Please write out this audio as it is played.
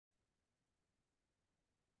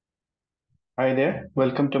Hi there,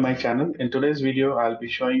 welcome to my channel. In today's video, I'll be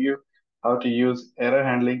showing you how to use error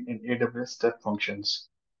handling in AWS step functions.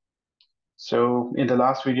 So in the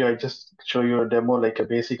last video, I just show you a demo, like a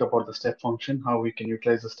basic about the step function, how we can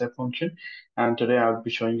utilize the step function. And today I'll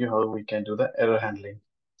be showing you how we can do the error handling.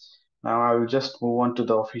 Now I will just move on to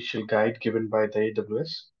the official guide given by the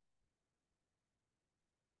AWS.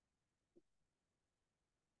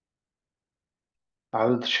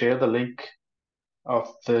 I'll share the link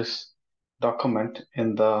of this document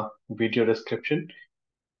in the video description.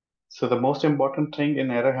 So the most important thing in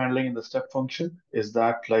error handling in the step function is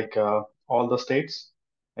that all the states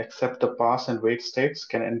except the pass and wait states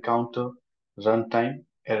can encounter runtime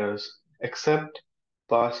errors except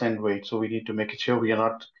pass and wait. So we need to make it sure we are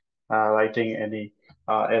not writing any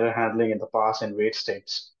error handling in the pass and wait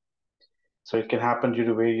states. So it can happen due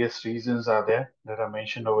to various reasons are there that are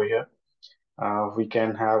mentioned over here. We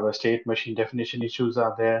can have a state machine definition issues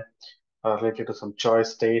are there related to some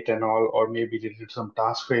choice state and all, or maybe due to some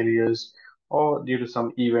task failures, or due to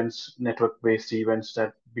some events, network-based events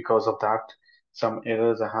that because of that, some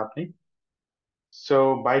errors are happening.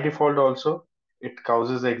 So by default also, it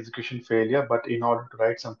causes the execution failure, but in order to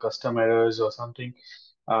write some custom errors or something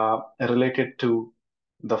related to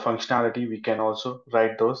the functionality, we can also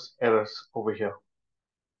write those errors over here.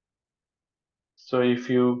 So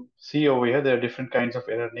if you see over here, there are different kinds of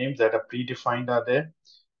error names that are predefined are there.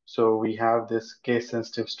 So we have this case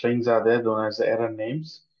sensitive strings are there known as the error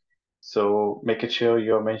names. So make it sure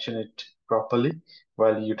you mention it properly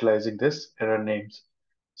while utilizing this error names.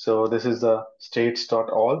 So this is the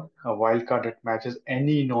states.all, a wildcard that matches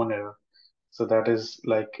any known error. So that is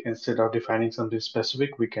like instead of defining something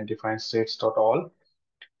specific, we can define states.all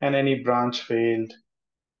and any branch failed,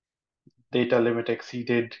 data limit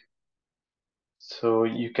exceeded. So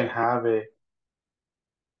you can have a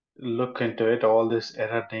look into it. All these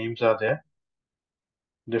error names are there,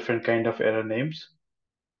 different kind of error names,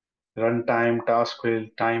 runtime, task fail,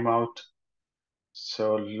 timeout.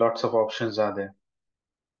 So lots of options are there.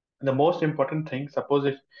 The most important thing, suppose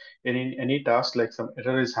if in any task like some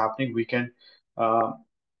error is happening, we can uh,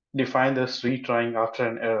 define this retrying after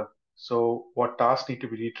an error. So what tasks need to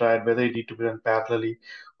be retried, whether it need to be done parallelly,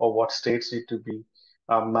 or what states need to be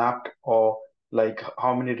mapped, or like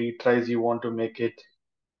how many retries you want to make it.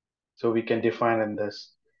 So we can define in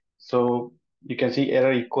this. So you can see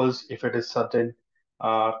error equals if it is certain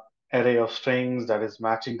uh, array of strings that is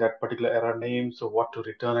matching that particular error name. So what to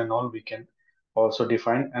return and all we can also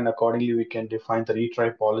define, and accordingly we can define the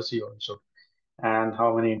retry policy also and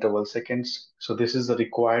how many interval seconds. So this is the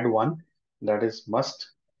required one, that is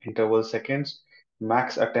must interval seconds.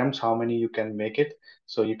 Max attempts, how many you can make it.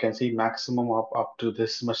 So you can see maximum up to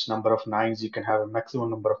this much number of nines, you can have a maximum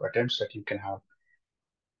number of attempts that you can have.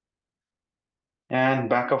 And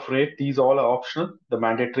backup rate, these all are optional. The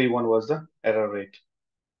mandatory one was the error rate,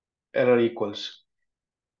 error equals.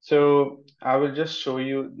 So I will just show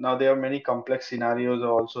you now. There are many complex scenarios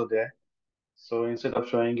are also there. So instead of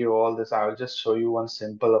showing you all this, I will just show you one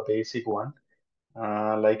simple, a basic one,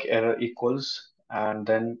 like error equals, and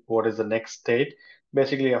then what is the next state?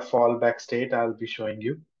 Basically, a fallback state I'll be showing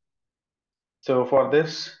you. So for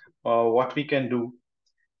this, what we can do,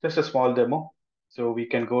 just a small demo. So we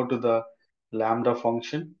can go to the Lambda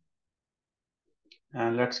function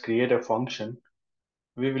and let's create a function.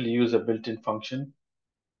 We will use a built-in function.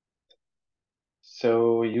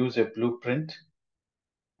 So use a blueprint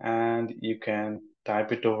and you can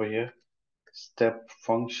type it over here, step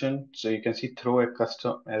function. So you can see throw a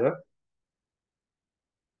custom error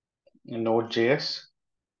in Node.js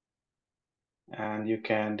and you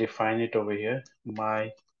can define it over here, my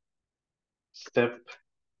step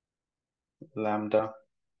lambda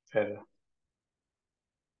error.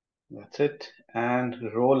 That's it. And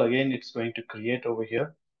role again, it's going to create over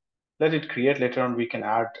here. Let it create later on. We can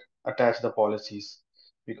attach the policies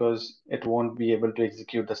because it won't be able to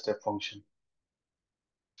execute the step function.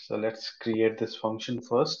 So let's create this function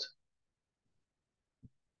first.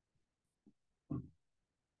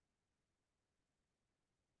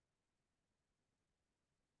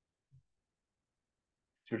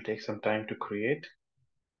 It will take some time to create.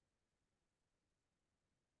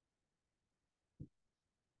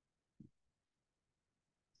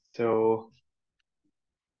 So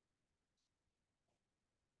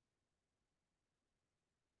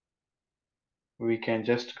we can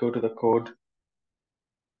just go to the code.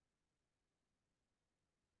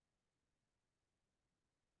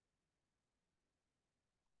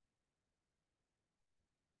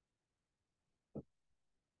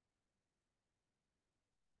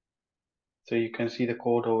 So you can see the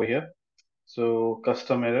code over here. So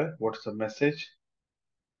custom error, what's the message?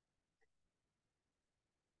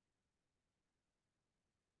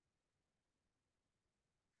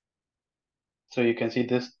 So you can see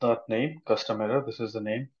this dot name, custom error. This is the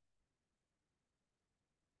name.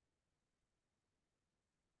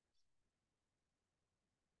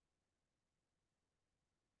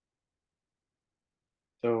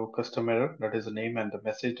 So custom error, that is the name and the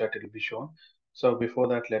message that it will be shown. So before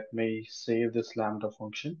that, let me save this Lambda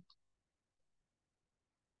function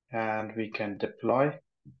and we can deploy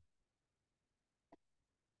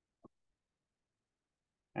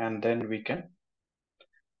and then we can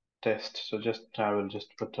test. So I will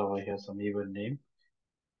just put over here some event name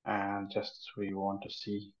and just we want to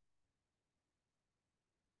see.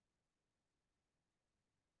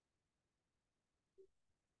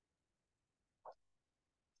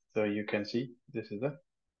 So you can see this is a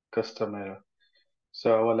custom error.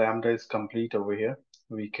 So our Lambda is complete over here.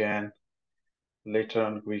 We can later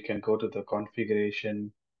on we can go to the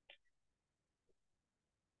configuration.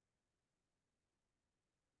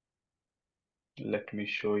 Let me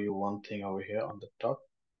show you one thing over here on the top.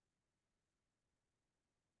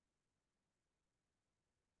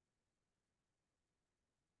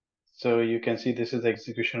 So you can see this is the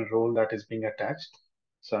execution role that is being attached.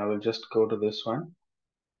 So I will just go to this one.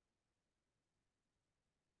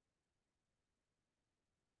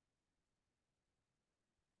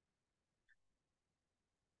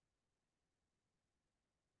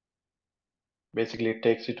 Basically, it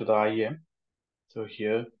takes you to the IAM. So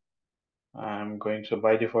here I'm going to,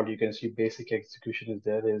 by default, you can see basic execution is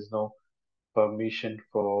there. There is no permission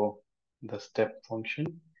for the step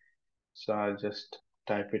function. So I'll just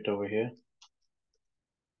type it over here.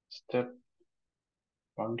 Step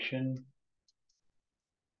function.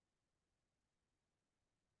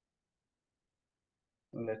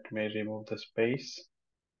 Let me remove the space.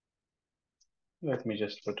 Let me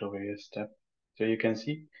just put over here step. So you can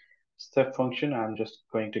see step function. I'm just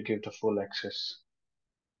going to give the full access.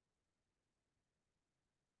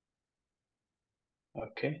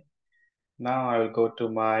 Okay. Now I will go to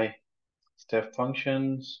my step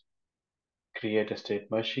functions, create a state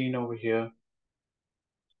machine over here.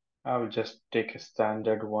 I will just take a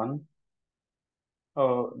standard one,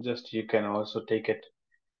 or just you can also take it,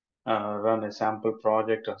 run a sample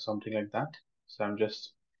project or something like that. So I'm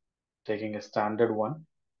just taking a standard one.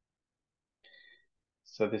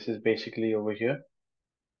 So this is basically over here.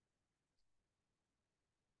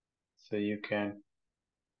 So you can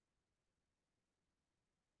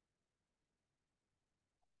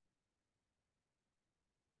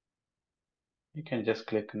just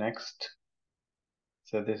click next.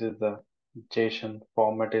 So this is the JSON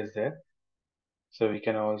format is there. So we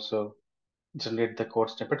can also generate the code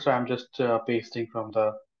snippet. So I'm just pasting from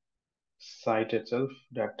the site itself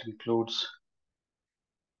that includes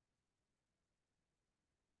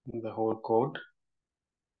the whole code.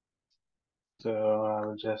 So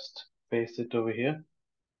I'll just paste it over here.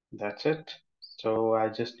 That's it. So I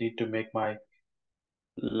just need to make my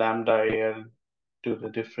Lambda AL to the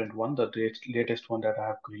different one, the latest one that I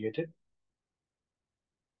have created.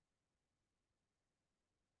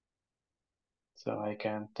 So I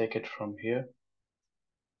can take it from here.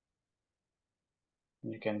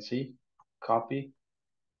 You can see, copy,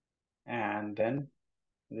 and then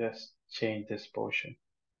just change this portion.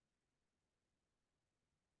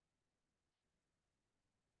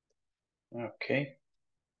 Okay.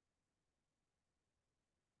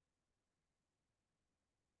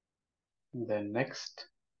 Then next.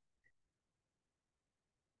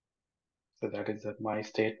 So that is my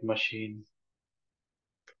state machine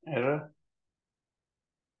error.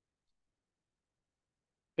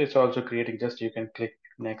 It's also creating, just you can click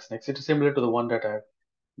next. It is similar to the one that I've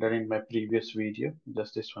done in my previous video.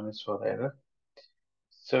 Just this one is for the error.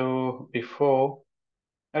 So before,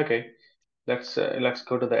 okay, let's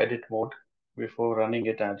go to the edit mode. Before running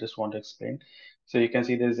it, I just want to explain. So you can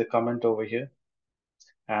see there is a comment over here,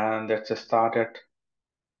 and that's a start at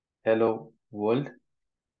hello world,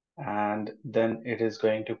 and then it is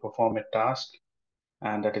going to perform a task,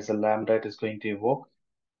 and that is a lambda it is going to evoke.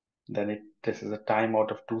 Then this is a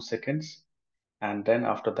timeout of 2 seconds, and then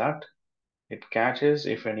after that it catches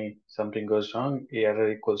if any something goes wrong.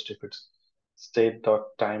 Error equals to if it's state dot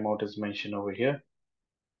timeout is mentioned over here.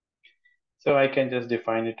 So I can just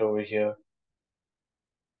define it over here,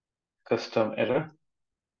 custom error.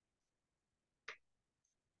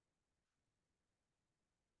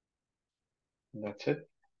 That's it.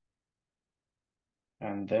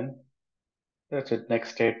 And then that's it.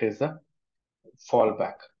 Next state is the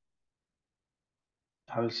fallback.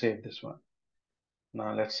 I will save this one.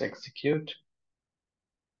 Now let's execute.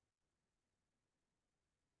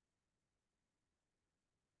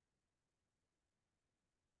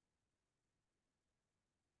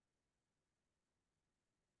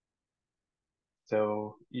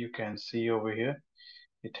 So you can see over here,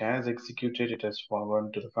 it has executed, it has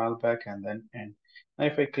forwarded to the fallback and then end. Now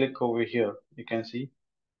if I click over here, you can see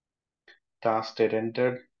task state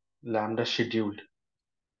entered, Lambda scheduled.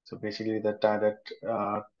 So basically that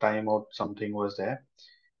timeout something was there,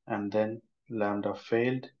 and then Lambda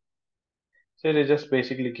failed. So it is just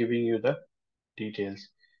basically giving you the details.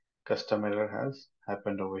 Custom error has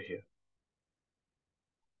happened over here.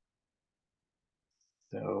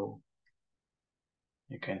 So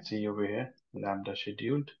you can see over here, Lambda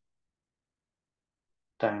scheduled,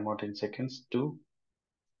 timeout in seconds 2,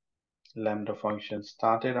 Lambda function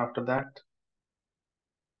started after that,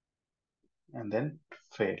 and then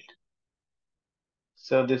failed.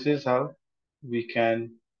 So this is how we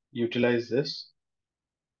can utilize this.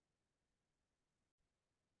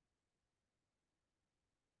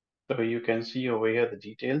 So you can see over here the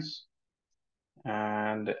details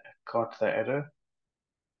and got the error,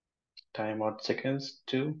 timeout seconds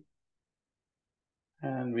 2,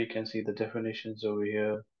 and we can see the definitions over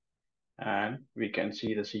here, and we can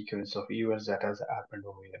see the sequence of events that has happened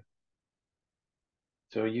over here.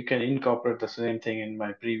 So you can incorporate the same thing in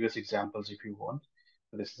my previous examples if you want.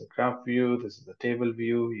 This is the graph view, this is the table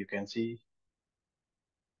view. You can see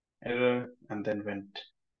error and then went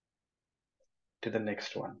to the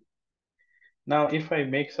next one. Now, if I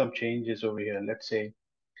make some changes over here, let's say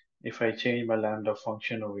if I change my lambda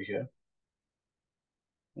function over here,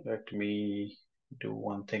 let me do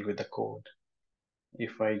one thing with the code.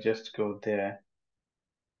 If I just go there,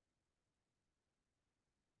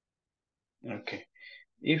 okay.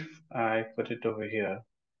 If I put it over here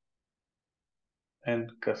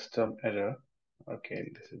and custom error,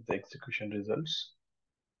 okay, this is the execution results.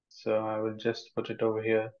 So I will just put it over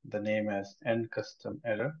here, the name as end custom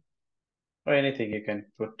error, or anything you can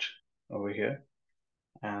put over here.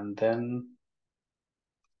 And then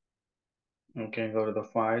you can go to the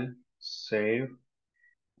file, save,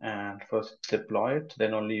 and first deploy it.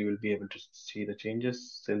 Then only you will be able to see the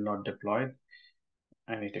changes. Still not deployed.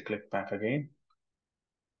 I need to click back again.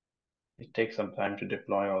 It takes some time to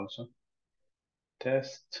deploy also.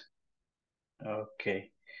 Test.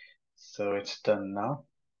 Okay, so it's done now.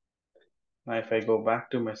 Now if I go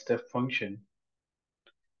back to my step function,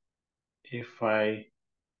 if I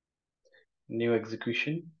new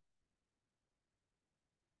execution,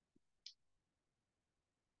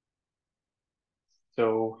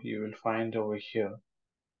 so you will find over here,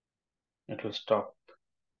 it will stop.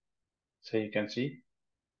 So you can see,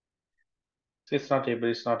 so it's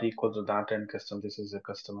not equal to that and custom. This is a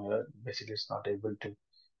custom error. Basically, it's not able to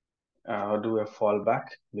do a fallback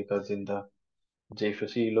because in the if you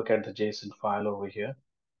see, look at the JSON file over here.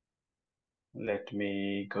 Let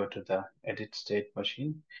me go to the edit state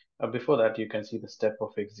machine. Before that, you can see the step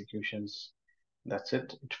of executions. That's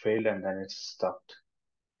it. It failed and then it's stopped.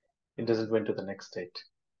 It doesn't went to the next state.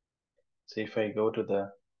 So if I go to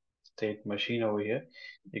the state machine over here,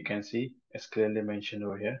 you can see it's clearly mentioned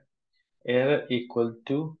over here. Error equal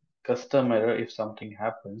to custom error if something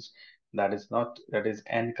happens. That is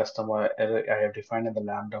n customer error I have defined in the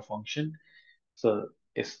lambda function. So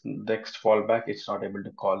it's next fallback, it's not able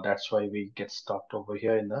to call. That's why we get stopped over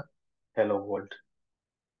here in the hello world.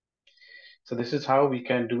 So this is how we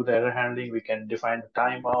can do the error handling. We can define the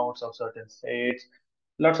timeouts of certain states.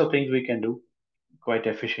 Lots of things we can do quite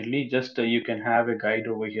efficiently. Just you can have a guide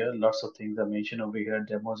over here. Lots of things are mentioned over here.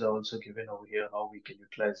 Demos are also given over here how we can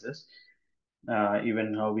utilize this.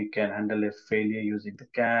 Even how we can handle a failure using the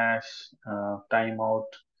cache, timeout.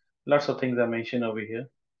 Lots of things are mentioned over here.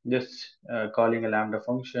 Just calling a lambda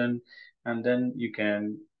function, and then you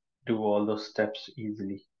can do all those steps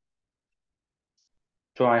easily.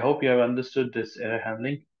 So I hope you have understood this error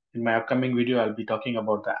handling. In my upcoming video, I'll be talking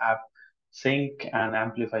about the app sync and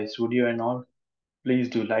amplify studio and all. Please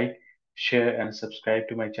do like, share, and subscribe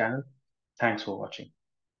to my channel. Thanks for watching.